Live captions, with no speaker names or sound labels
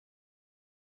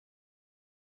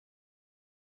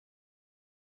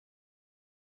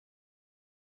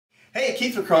Hey,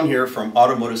 Keith McCrone here from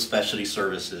Automotive Specialty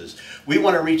Services. We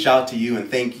want to reach out to you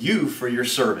and thank you for your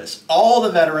service. All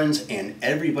the veterans and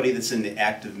everybody that's in the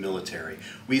active military.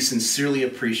 We sincerely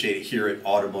appreciate it here at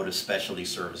Automotive Specialty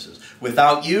Services.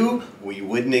 Without you, we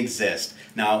wouldn't exist.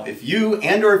 Now, if you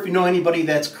or if you know anybody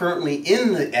that's currently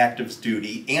in the active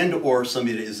duty or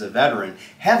somebody that is a veteran,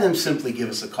 have them simply give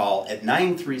us a call at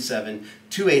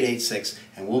 937-2886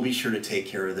 and we'll be sure to take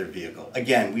care of their vehicle.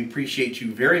 Again, we appreciate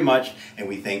you very much and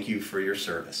we thank you for your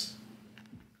service.